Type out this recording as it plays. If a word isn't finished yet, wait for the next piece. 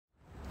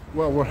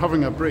Well, we're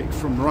having a break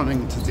from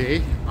running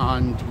today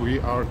and we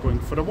are going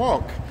for a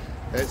walk.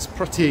 It's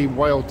pretty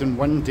wild and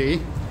windy,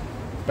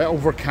 a bit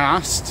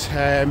overcast,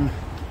 a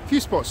few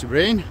spots of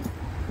rain,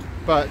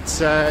 but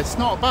it's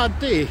not a bad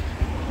day.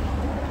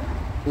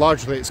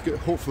 Largely it's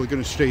hopefully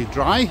going to stay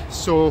dry,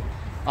 so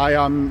I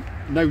am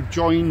now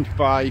joined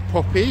by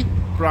Poppy,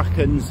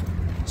 Bracken's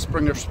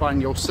Springer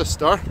Spaniel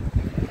sister.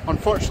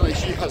 Unfortunately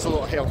she has a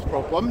lot of health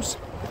problems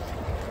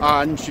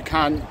and she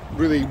can't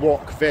really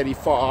walk very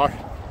far.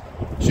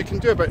 She can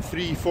do about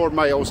 3-4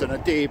 miles in a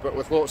day, but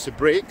with lots of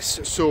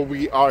breaks, so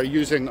we are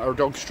using our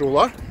dog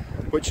stroller,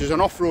 which is an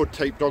off-road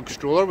type dog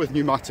stroller with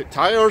pneumatic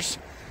tyres.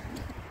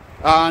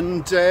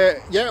 And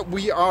yeah,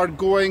 we are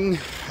going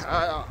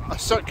a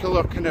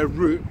circular kind of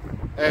route,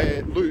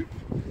 loop,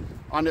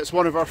 and it's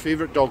one of our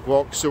favourite dog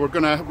walks. So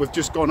we've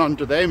just gone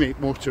under the M8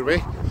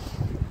 motorway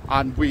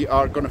and we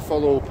are going to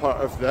follow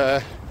part of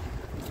the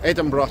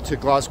Edinburgh to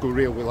Glasgow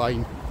railway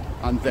line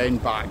and then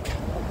back.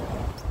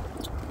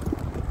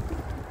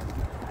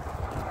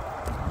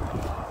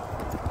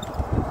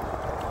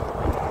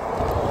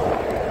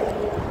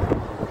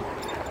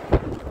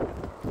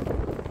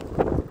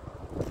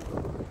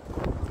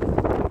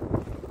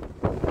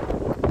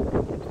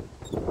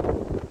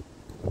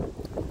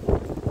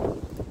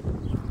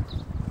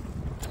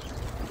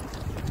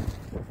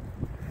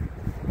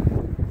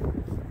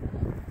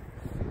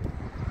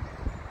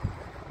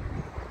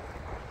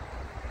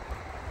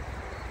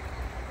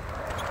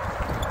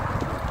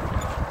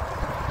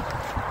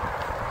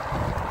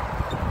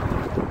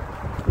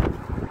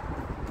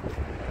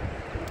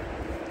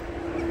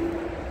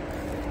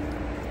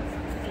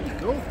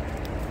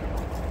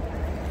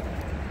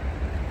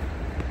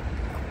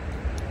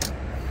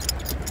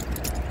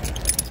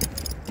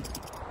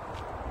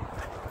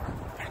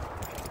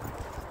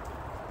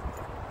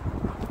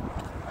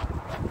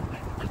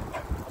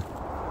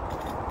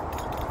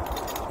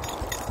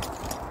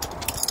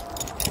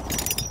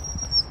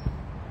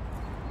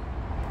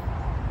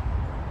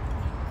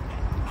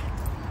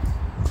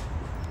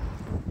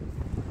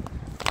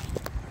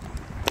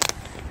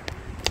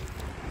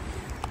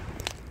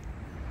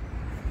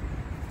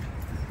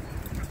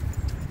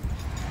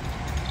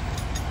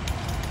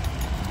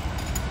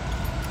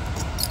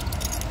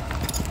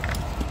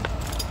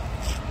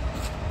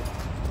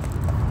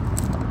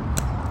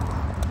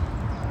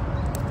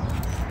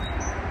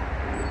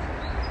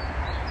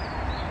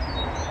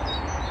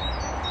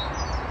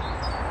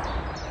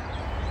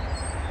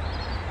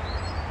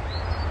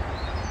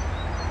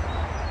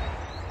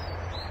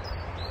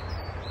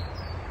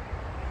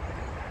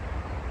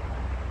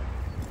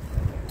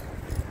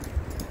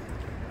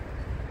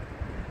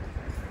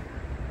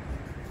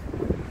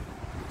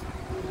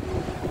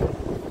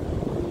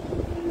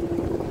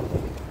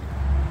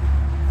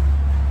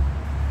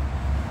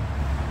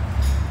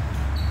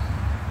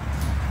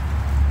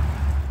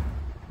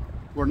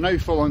 We're now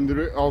following the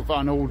route of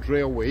an old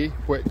railway,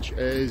 which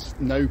is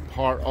now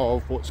part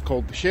of what's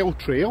called the Shell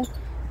Trail,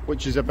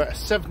 which is about a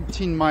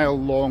 17-mile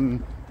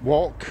long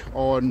walk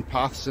on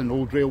paths and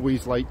old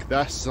railways like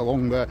this,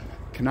 along the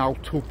canal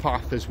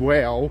towpath as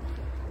well.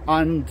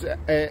 And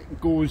it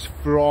goes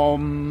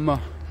from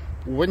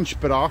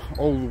Winchborough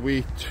all the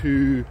way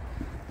to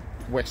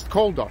West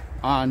Calder,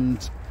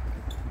 and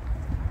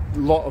a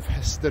lot of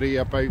history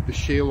about the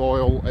shale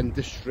oil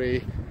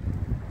industry,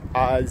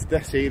 as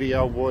this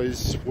area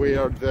was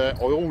where the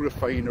oil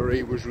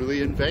refinery was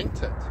really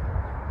invented.